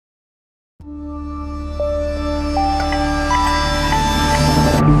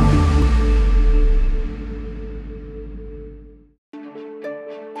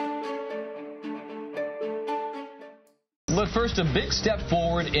a big step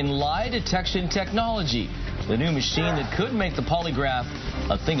forward in lie detection technology. The new machine that could make the polygraph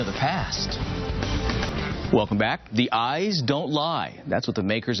a thing of the past. Welcome back. The eyes don't lie. That's what the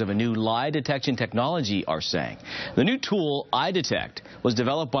makers of a new lie detection technology are saying. The new tool, EyeDetect, was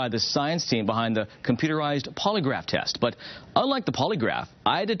developed by the science team behind the computerized polygraph test. But unlike the polygraph,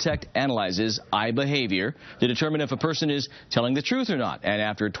 EyeDetect analyzes eye behavior to determine if a person is telling the truth or not. And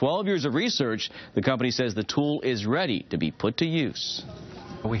after 12 years of research, the company says the tool is ready to be put to use.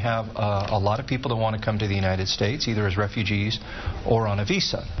 We have a lot of people that want to come to the United States, either as refugees or on a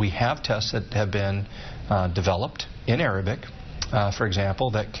visa. We have tests that have been developed in Arabic, for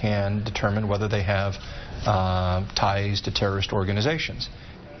example, that can determine whether they have ties to terrorist organizations.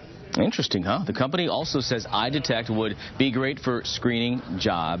 Interesting, huh? The company also says EyeDetect would be great for screening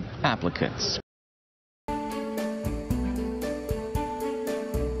job applicants.